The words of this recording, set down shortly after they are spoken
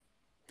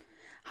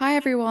Hi,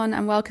 everyone,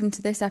 and welcome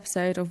to this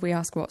episode of We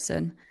Ask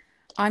Watson.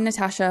 I'm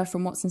Natasha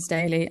from Watson's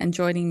Daily, and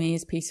joining me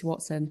is Peter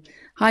Watson.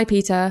 Hi,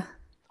 Peter.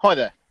 Hi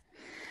there.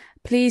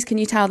 Please, can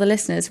you tell the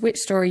listeners which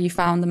story you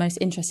found the most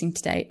interesting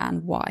today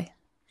and why?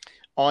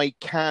 I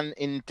can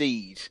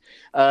indeed.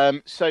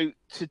 So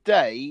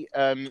today,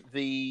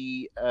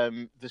 the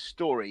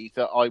story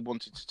that I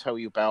wanted to tell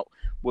you about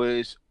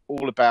was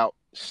all about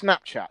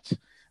Snapchat,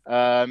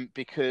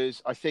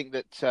 because I think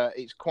that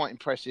it's quite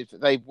impressive that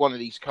they're one of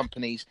these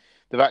companies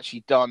that have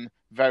actually done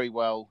very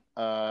well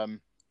have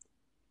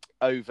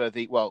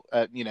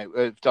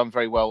done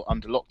very well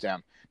under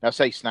lockdown. Now, I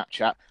say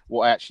Snapchat,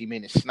 what I actually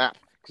mean is Snap,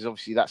 because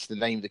obviously that's the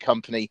name of the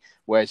company,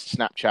 whereas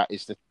Snapchat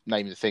is the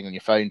name of the thing on your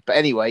phone. But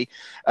anyway,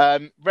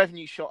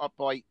 revenue shot up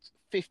by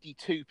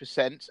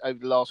 52% over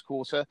the last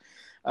quarter,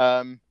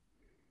 and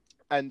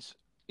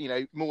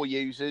more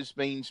users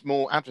means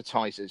more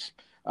advertisers.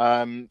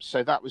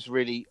 That's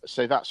really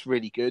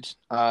good.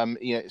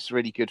 It's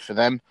really good for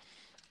them.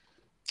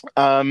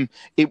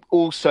 It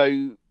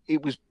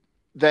was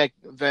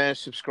their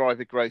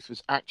subscriber growth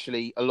was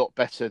actually a lot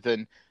better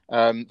than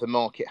the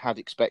market had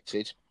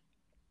expected.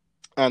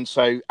 And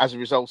so as a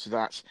result of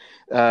that,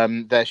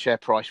 their share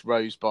price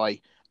rose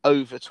by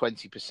over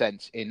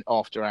 20% in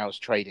after hours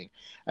trading.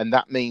 And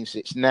that means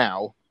it's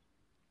now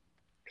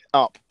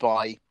up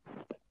by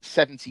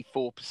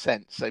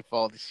 74% so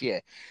far this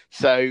year.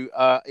 So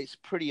it's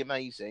pretty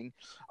amazing.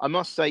 I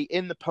must say,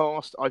 in the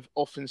past, I've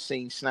often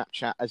seen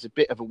Snapchat as a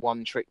bit of a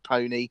one-trick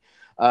pony.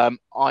 I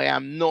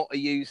am not a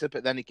user,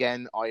 but then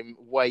again, I'm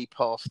way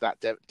past that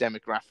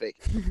demographic.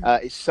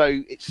 It's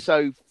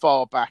so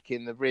far back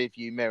in the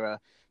rearview mirror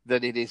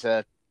that it is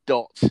a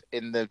dot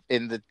in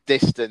the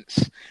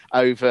distance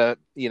over,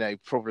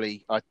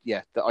 probably,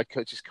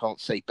 that just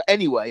can't see. But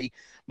anyway,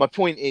 my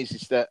point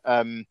is that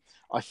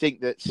I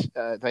think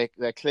that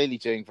they're clearly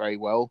doing very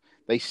well.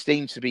 They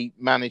seem to be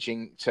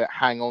managing to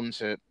hang on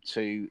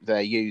to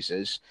their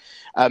users.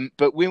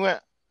 But we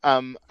were,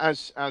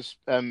 as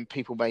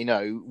people may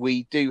know,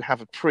 we do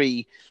have a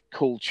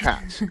pre-call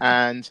chat,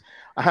 and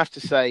I have to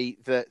say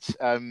that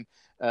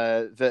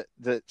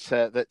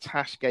that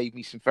Tash gave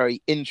me some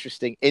very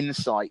interesting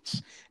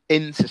insights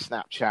into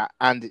Snapchat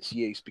and its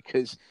use.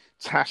 Because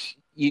Tash,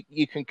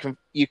 you can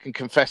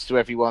confess to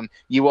everyone,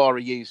 you are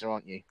a user,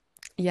 aren't you?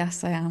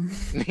 Yes, I am.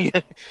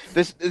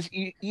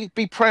 You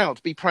be proud,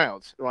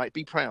 right?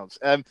 Be proud.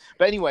 But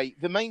anyway,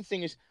 the main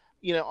thing is,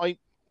 I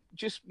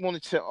just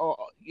wanted to,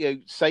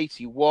 say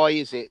to you, why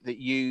is it that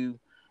you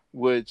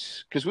would?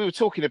 Because we were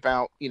talking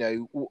about,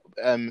 hmm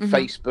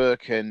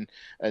Facebook and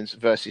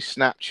versus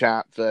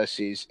Snapchat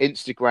versus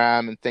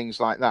Instagram and things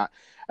like that,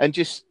 and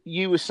just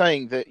you were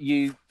saying that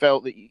you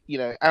felt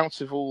that out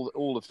of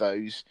all of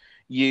those,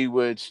 you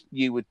would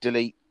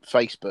delete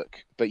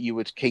Facebook, but you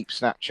would keep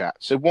Snapchat.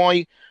 So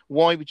why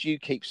would you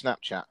keep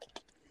Snapchat?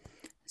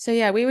 So,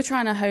 yeah, we were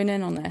trying to hone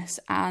in on this,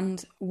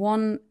 and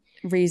one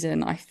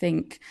reason I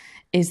think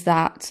is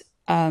that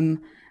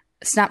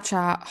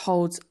Snapchat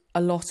holds a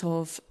lot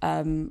of.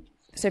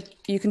 So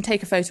you can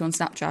take a photo on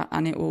Snapchat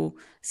and it will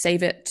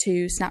save it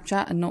to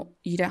Snapchat, and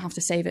you don't have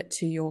to save it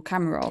to your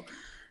camera roll.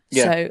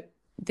 Yeah. So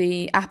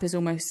the app is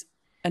almost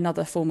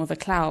another form of a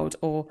cloud,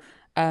 or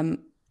a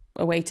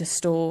way to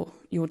store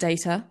your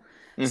data.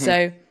 hmm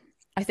So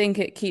I think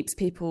it keeps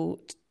people,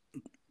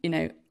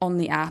 on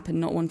the app and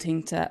not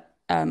wanting to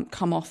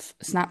come off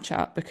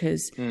Snapchat,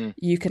 because mm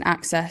you can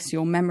access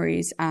your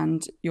memories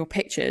and your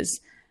pictures,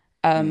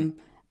 mm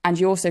and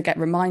you also get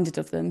reminded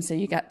of them. So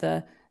you get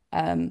the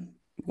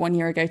 1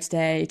 year ago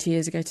today, 2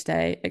 years ago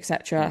today, mm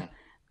etc.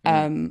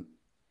 mm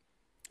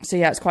So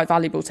yeah, it's quite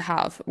valuable to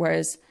have.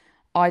 Whereas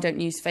I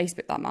don't use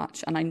Facebook that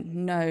much, and I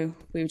know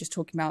we were just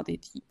talking about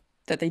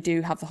that they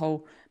do have the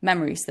whole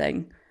memories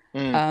thing,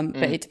 mm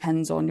but mm it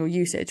depends on your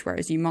usage.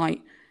 Whereas you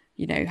might,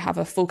 have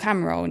a full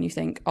camera roll and you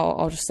think, oh,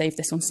 I'll just save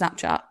this on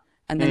Snapchat,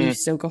 and then mm. you've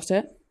still got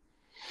it.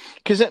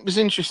 Because that was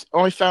interesting.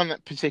 I found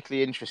that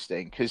particularly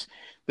interesting because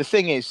the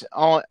thing is,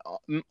 I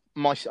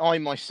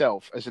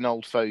myself, as an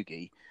old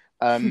fogey,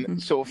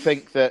 sort of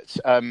think that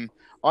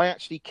I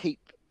actually keep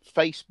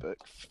Facebook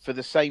for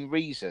the same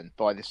reason,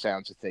 by the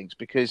sounds of things.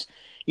 Because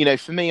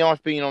for me,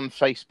 I've been on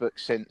Facebook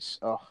since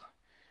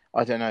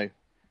I don't know,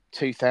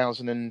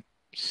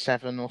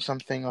 2007 or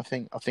something. I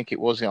think it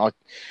was.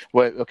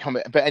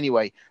 But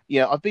anyway,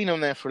 I've been on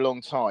there for a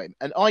long time,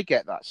 and I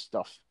get that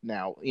stuff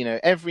now.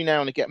 Every now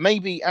and again.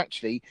 Maybe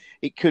actually,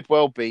 it could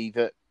well be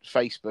that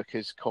Facebook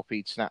has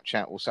copied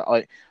Snapchat or so.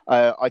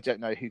 I don't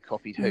know who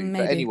copied who, but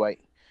Maybe.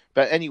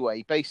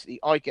 anyway. Basically,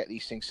 I get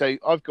these things. So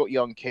I've got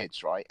young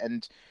kids, right?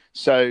 And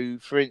so,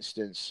 for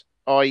instance,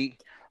 I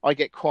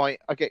get quite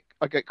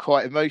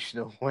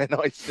emotional when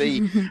I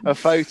see a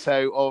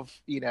photo of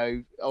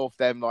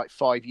them like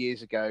 5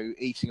 years ago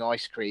eating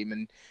ice cream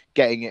and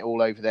getting it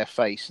all over their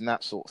face and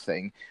that sort of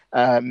thing.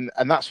 And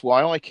that's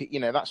why I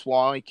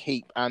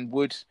keep and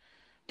would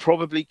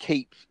probably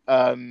keep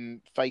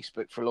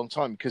Facebook for a long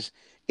time, because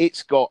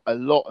it's got a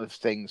lot of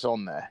things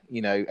on there,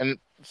 and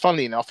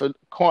funnily enough,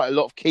 quite a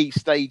lot of key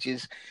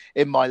stages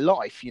in my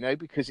life,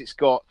 because it's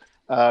got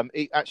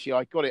Actually,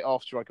 I got it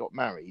after I got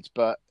married,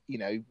 but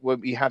when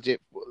we had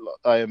it,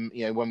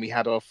 when we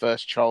had our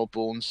first child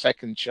born,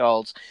 second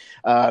child,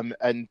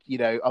 and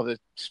other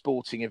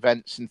sporting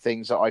events and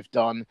things that I've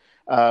done.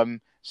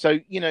 So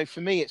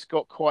for me, it's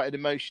got quite an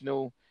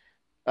emotional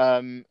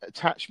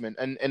attachment,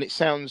 and it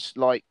sounds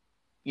like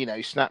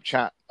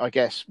Snapchat, I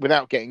guess,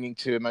 without getting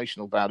too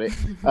emotional about it,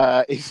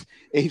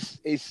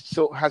 is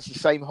sort of has the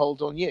same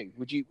hold on you.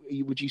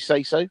 Would you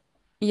say so?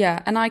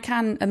 Yeah, and I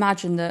can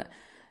imagine that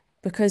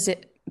because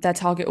their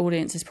target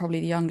audience is probably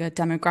the younger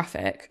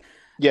demographic,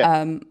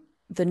 Yeah,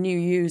 the new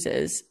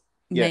users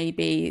yeah, may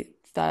be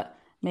that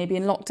maybe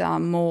in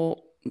lockdown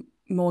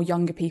more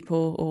younger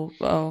people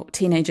or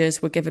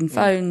teenagers were given mm,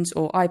 phones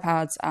or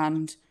iPads,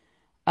 and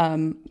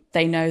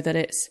they know that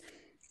it's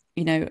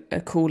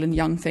a cool and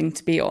young thing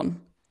to be on. mm,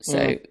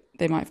 So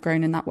they might have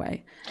grown in that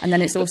way. And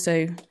then it's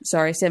also,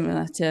 sorry,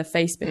 similar to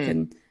Facebook, mm,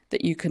 and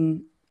that you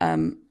can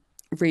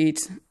read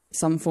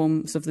some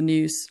forms of the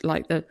news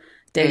like the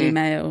Daily mm,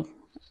 Mail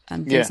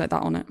and yeah, things like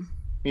that on it.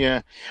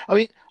 yeah. I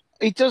mean,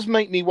 it does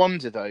make me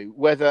wonder though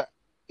whether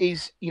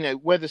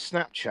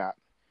Snapchat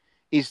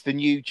is the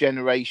new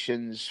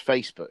generation's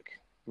Facebook,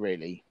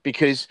 really,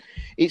 because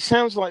it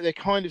sounds like they're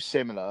kind of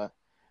similar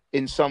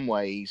in some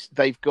ways.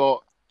 They've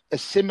got a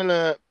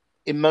similar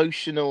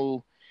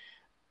emotional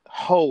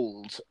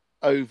hold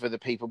over the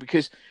people,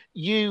 because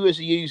you as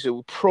a user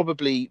will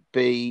probably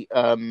be,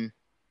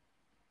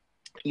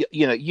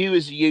 you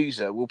as a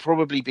user will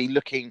probably be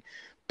looking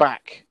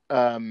back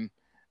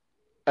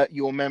at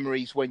your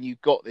memories when you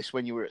got this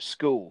when you were at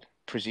school,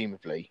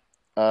 presumably.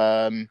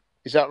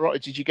 Is that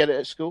right? Did you get it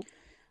at school?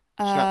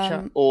 Snapchat,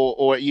 Um,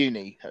 or at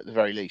uni at the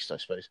very least, I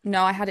suppose.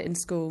 no, I had it in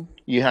school.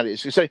 You had it,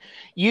 so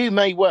you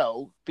may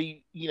well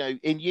be,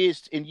 in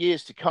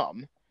years to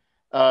come,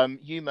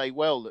 you may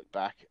well look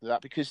back at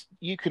that, because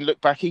you can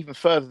look back even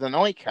further than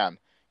I can,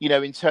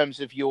 in terms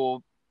of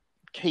your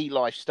key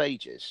life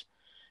stages.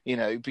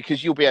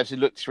 Because you'll be able to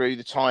look through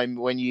the time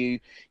when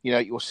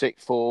your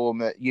sixth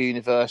form at Hmm.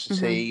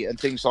 university and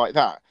things like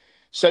that.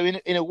 So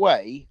in a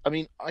way, I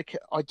mean,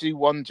 I do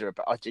wonder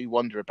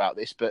about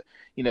this, but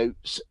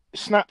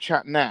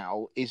Snapchat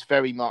now is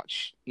very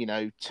much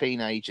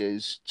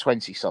teenagers,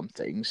 20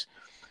 somethings,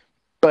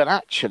 but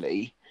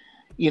actually,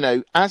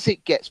 as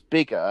it gets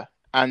bigger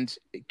and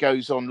it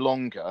goes on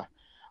longer,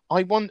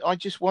 I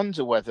just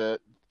wonder whether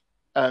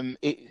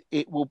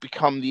it will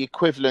become the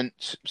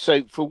equivalent.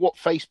 So for what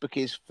Facebook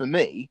is for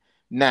me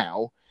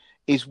now,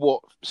 is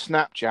what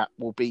Snapchat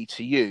will be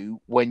to you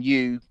when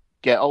you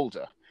get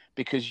older,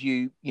 because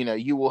you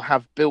will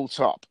have built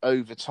up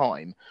over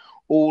time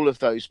all of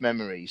those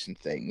memories and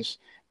things,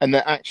 and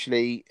that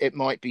actually it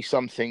might be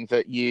something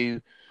that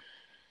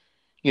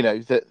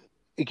that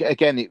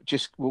again, it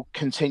just will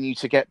continue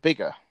to get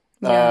bigger.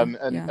 Yeah,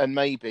 And yeah. and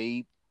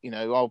maybe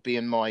I'll be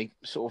in my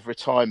sort of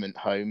retirement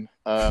home,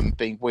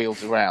 being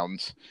wheeled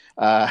around,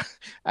 uh,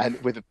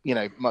 and with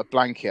my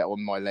blanket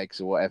on my legs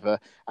or whatever,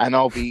 and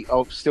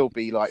I'll still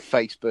be like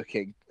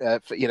Facebooking,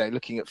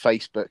 looking at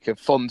Facebook, and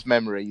fond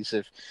memories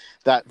of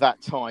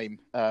that time,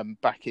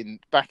 back in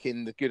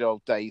the good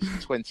old days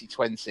of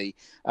 2020,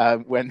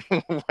 when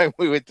when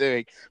we were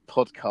doing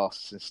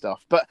podcasts and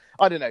stuff. But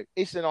I don't know,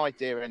 it's an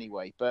idea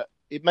anyway. But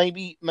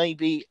maybe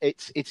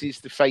it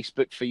is the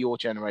Facebook for your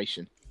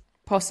generation.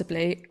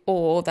 Possibly,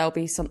 or there'll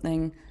be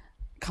something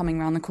coming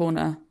around the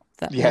corner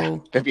that Yeah,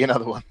 will, there'll be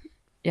another one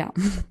yeah.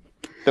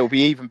 that'll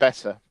be even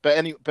better.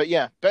 But there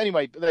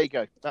you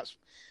go.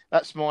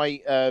 That's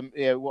my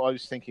what I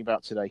was thinking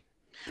about today.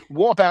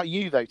 What about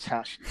you though,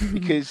 Tash?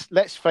 Because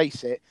let's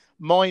face it,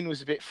 mine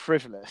was a bit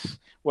frivolous,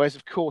 whereas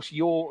of course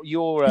your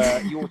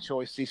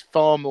choice is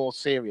far more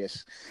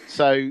serious.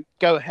 So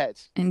go ahead.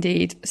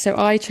 Indeed. So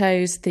I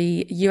chose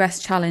the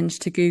US challenge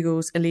to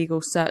Google's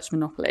illegal search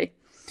monopoly.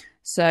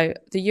 So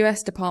the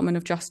US Department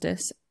of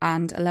Justice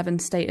and 11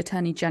 state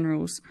attorney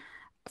generals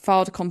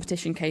filed a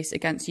competition case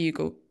against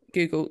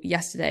Google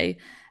yesterday,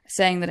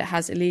 saying that it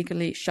has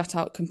illegally shut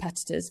out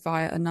competitors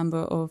via a number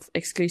of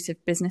exclusive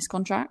business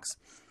contracts.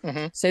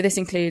 Hmm. So this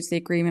includes the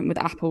agreement with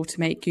Apple to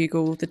make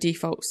Google the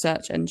default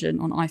search engine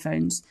on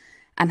iPhones,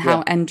 and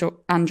Yeah. how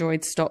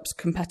Android stops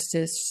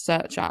competitors'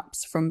 search apps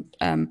from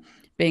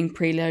being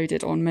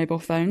preloaded on mobile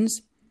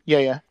phones. Yeah.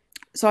 Yeah.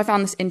 So I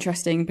found this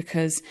interesting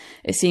because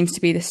it seems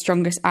to be the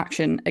strongest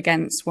action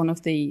against one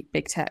of the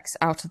big techs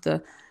out of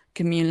the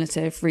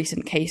cumulative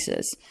recent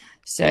cases.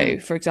 Mm. So,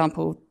 for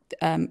example,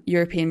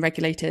 European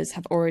regulators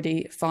have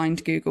already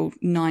fined Google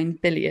 9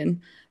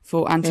 billion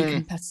for Mm.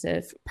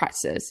 anti-competitive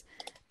practices.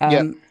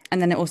 Yeah.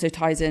 And then it also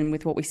ties in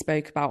with what we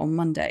spoke about on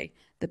Monday,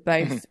 that Hmm.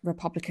 both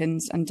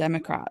Republicans and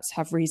Democrats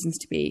have reasons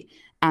to be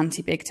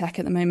anti-big tech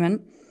at the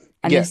moment.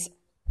 And Yeah.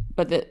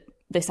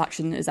 this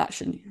action is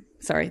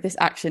this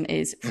action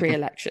is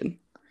pre-election.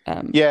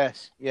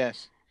 Yes.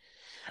 Yes.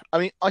 I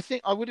mean, I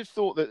think I would have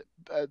thought that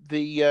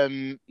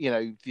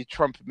the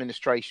Trump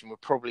administration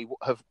would probably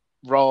have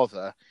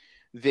rather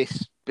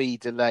this be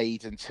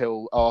delayed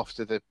until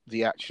after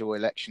the actual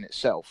election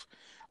itself.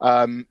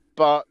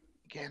 But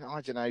again,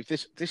 I don't know.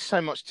 There's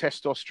so much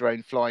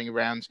testosterone flying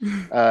around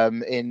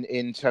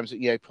in terms of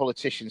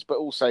politicians, but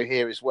also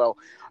here as well.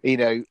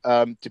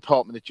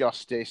 Department of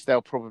Justice,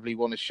 they'll probably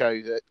want to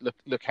show that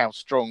look how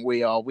strong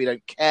we are. We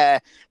don't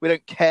care. We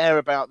don't care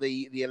about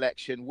the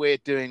election. We're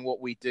doing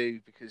what we do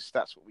because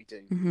that's what we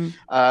do.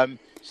 Mm-hmm.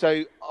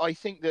 So I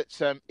think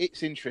that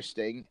it's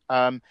interesting.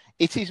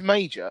 It is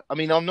major. I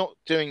mean, I'm not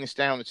doing this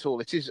down at all.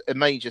 It is a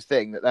major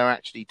thing that they're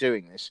actually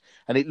doing this,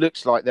 and it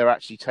looks like they're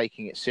actually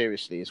taking it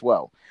seriously as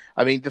well.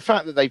 I mean, the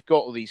fact that they've got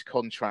all these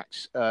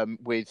contracts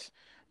with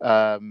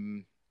other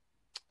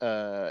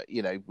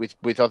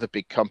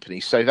big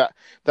companies, so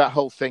that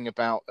whole thing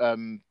about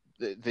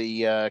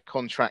the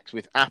contract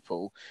with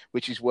Apple,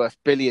 which is worth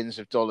billions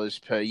of dollars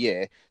per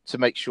year to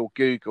make sure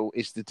Google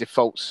is the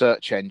default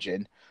search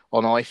engine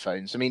on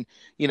iPhones. I mean,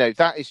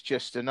 that is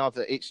just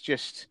another. It's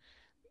just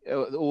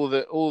all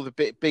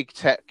the big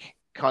tech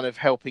kind of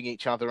helping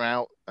each other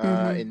out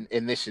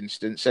in this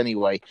instance,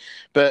 anyway.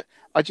 But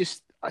I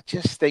just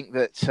think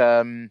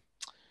that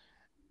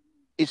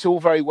it's all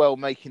very well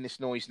making this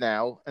noise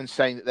now and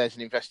saying that there's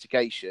an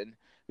investigation.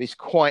 It's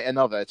quite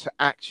another to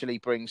actually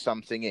bring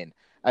something in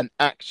and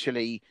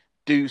actually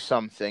do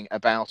something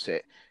about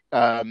it.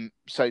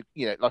 So,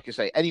 like I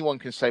say, anyone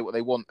can say what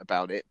they want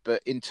about it,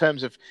 but in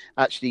terms of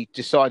actually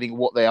deciding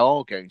what they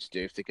are going to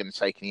do, if they're going to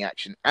take any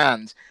action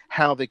and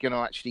how they're going to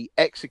actually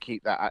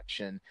execute that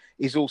action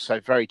is also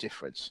very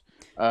different.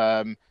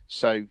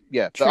 So,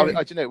 yeah, but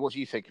I don't know. What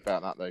do you think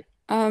about that, though?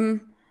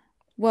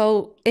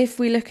 Well, if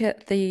we look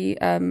at the,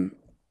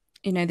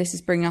 this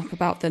is bringing up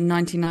about the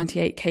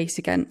 1998 case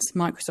against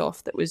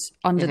Microsoft that was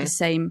under the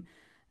same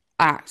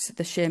act,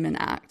 the Sherman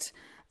Act.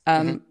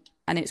 And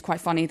it's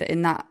quite funny that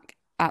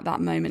at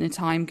that moment in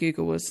time,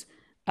 Google was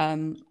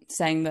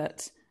saying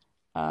that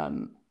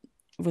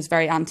was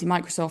very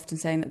anti-Microsoft and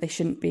saying that they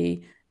shouldn't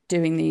be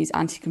doing these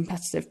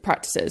anti-competitive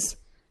practices.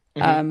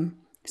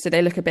 So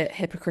they look a bit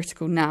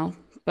hypocritical now,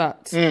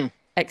 but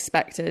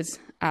expected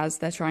as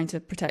they're trying to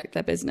protect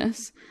their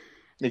business.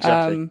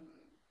 Exactly.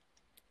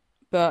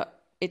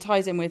 But it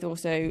ties in with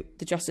also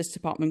the Justice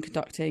Department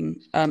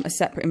conducting a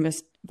separate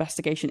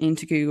investigation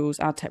into Google's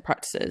ad tech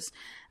practices.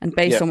 And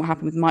based on what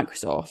happened with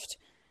Microsoft,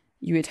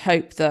 you would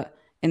hope that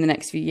in the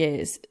next few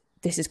years,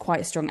 this is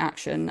quite a strong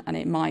action and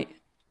it might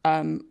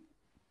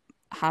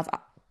have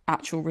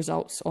actual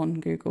results on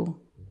Google,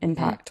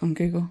 impact on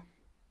Google.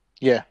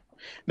 Yeah.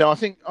 No, I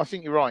think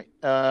you're right.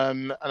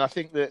 And I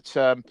think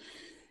that,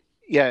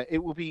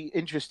 it will be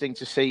interesting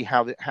to see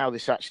how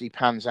this actually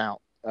pans out.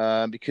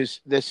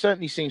 Because there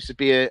certainly seems to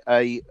be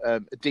a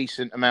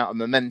decent amount of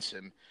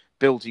momentum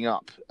building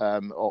up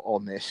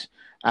on this,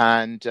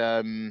 and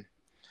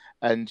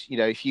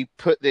if you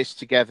put this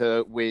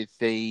together with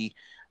the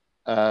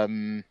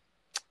action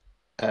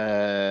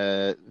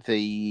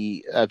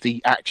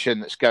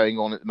that's going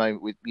on at the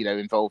moment with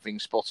involving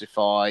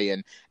Spotify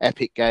and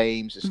Epic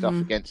Games and stuff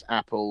against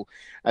Apple,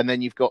 and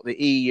then you've got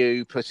the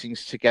EU putting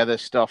together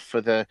stuff for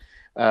the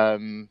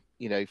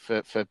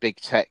for big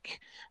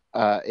tech.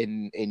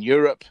 In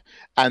Europe,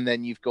 and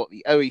then you've got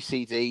the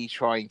OECD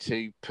trying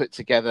to put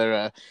together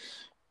a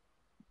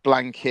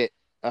blanket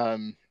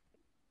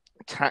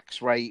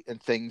tax rate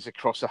and things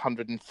across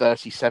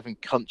 137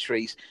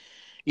 countries.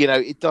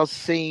 It does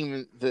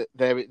seem that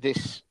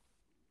this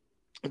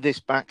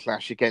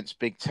backlash against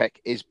big tech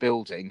is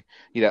building.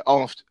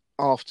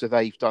 After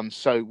they've done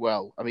so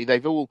well. I mean,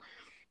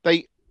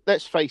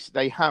 let's face it,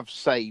 they have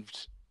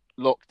saved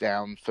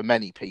lockdown for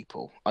many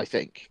people, I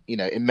think,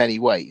 in many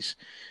ways,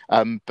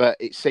 but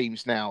it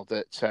seems now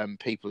that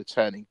people are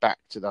turning back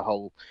to the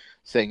whole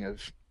thing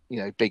of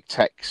big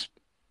tech's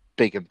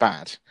big and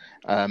bad,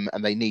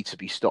 and they need to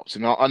be stopped.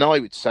 And I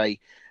would say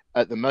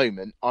at the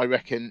moment, I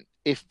reckon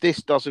if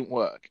this doesn't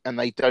work and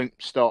they don't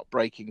start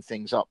breaking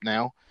things up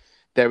now,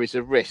 there is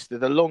a risk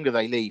that the longer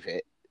they leave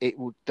it,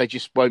 they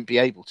just won't be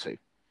able to.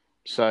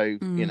 So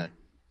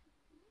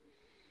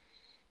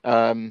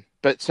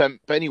But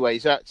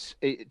anyways, that's.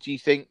 Do you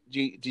think?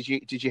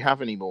 Did you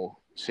have any more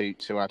to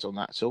add on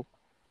that at all?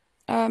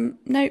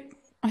 Nope.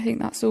 I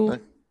think that's all. No?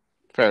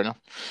 Fair enough.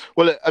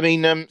 Well, I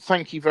mean,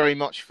 thank you very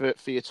much for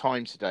your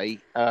time today.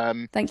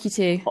 Thank you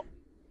too.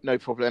 No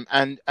problem.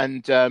 And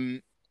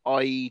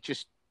I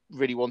just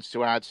really wanted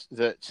to add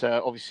that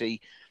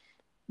obviously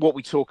what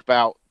we talk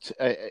about,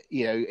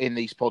 in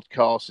these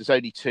podcasts is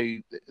only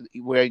two.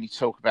 We only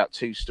talk about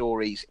two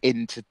stories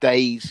in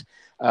today's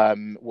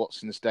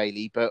Watson's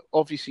Daily, but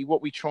obviously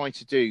what we try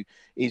to do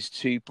is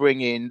to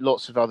bring in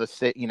lots of other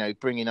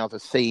bring in other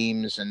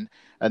themes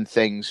and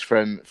things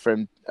from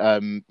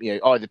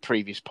either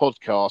previous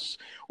podcasts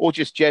or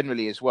just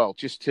generally as well,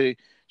 just to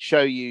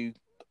show you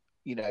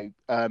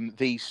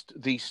these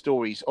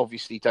stories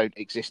obviously don't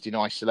exist in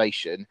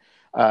isolation,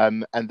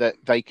 and that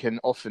they can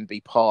often be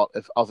part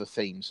of other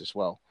themes as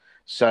well.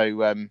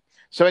 So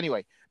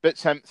anyway, but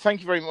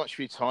thank you very much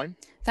for your time.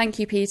 Thank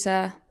you,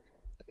 Peter.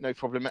 No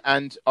problem.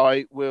 And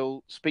I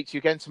will speak to you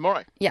again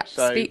tomorrow. Yeah,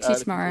 speak to you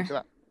tomorrow.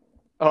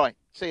 All right.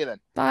 See you then.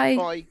 Bye.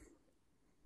 Bye.